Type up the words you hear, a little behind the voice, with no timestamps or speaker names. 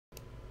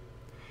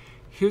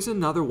Here's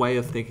another way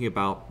of thinking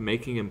about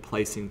making and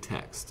placing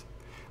text.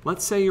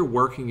 Let's say you're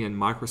working in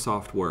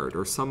Microsoft Word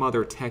or some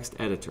other text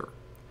editor.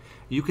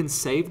 You can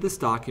save this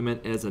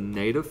document as a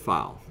native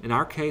file. In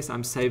our case,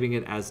 I'm saving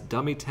it as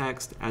dummy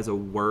text as a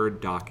Word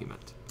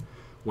document.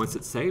 Once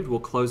it's saved, we'll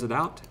close it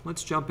out.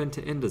 Let's jump into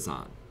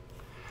InDesign.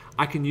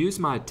 I can use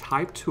my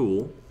Type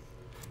tool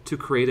to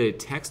create a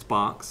text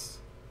box,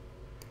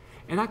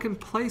 and I can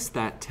place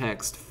that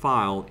text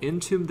file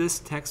into this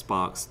text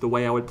box the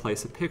way I would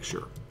place a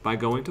picture, by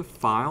going to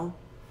File,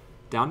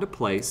 down to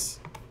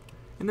Place,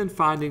 and then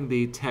finding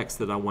the text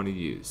that I want to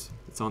use.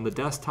 It's on the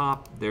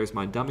desktop, there's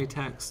my dummy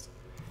text,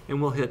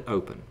 and we'll hit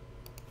Open.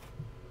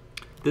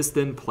 This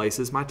then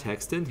places my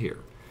text in here.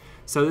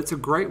 So it's a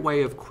great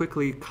way of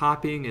quickly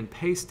copying and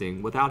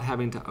pasting without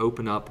having to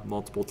open up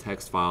multiple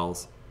text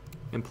files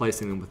and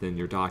placing them within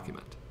your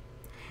document.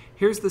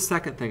 Here's the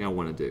second thing I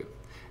want to do.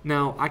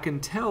 Now, I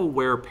can tell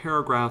where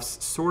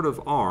paragraphs sort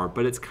of are,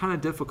 but it's kind of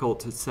difficult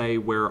to say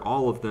where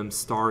all of them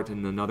start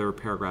and another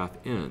paragraph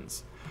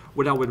ends.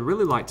 What I would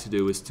really like to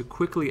do is to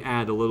quickly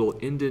add a little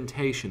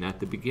indentation at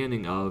the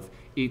beginning of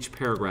each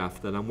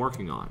paragraph that I'm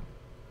working on.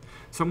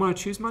 So I'm going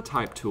to choose my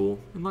Type tool,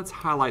 and let's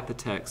highlight the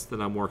text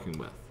that I'm working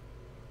with.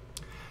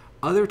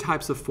 Other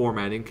types of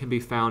formatting can be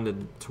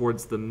found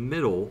towards the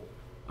middle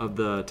of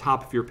the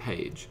top of your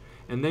page,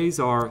 and these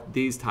are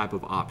these type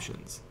of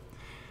options.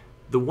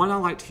 The one I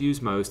like to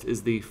use most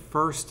is the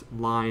first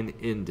line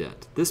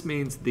indent. This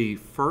means the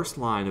first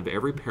line of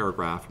every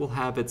paragraph will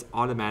have its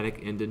automatic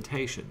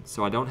indentation.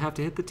 So I don't have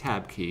to hit the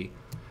Tab key.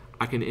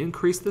 I can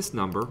increase this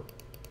number,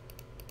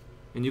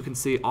 and you can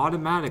see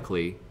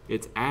automatically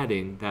it's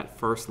adding that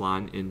first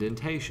line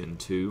indentation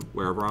to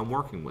wherever I'm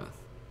working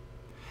with.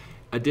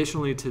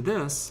 Additionally to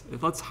this,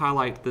 let's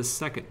highlight this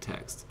second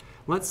text.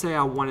 Let's say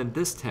I wanted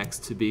this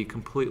text to be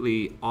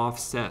completely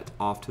offset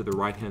off to the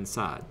right-hand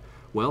side.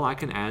 Well, I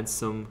can add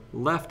some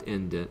left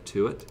indent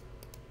to it,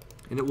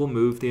 and it will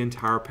move the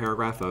entire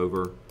paragraph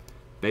over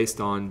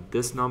based on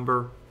this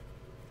number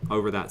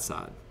over that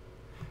side.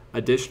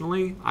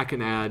 Additionally, I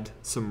can add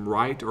some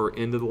right or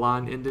end of the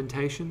line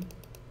indentation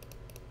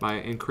by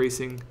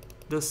increasing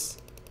this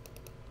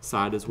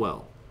side as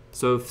well.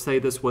 So if, say,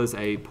 this was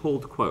a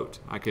pulled quote,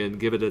 I can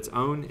give it its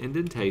own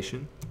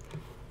indentation,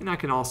 and I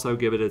can also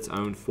give it its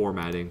own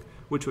formatting,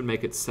 which would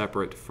make it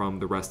separate from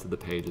the rest of the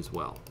page as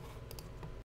well.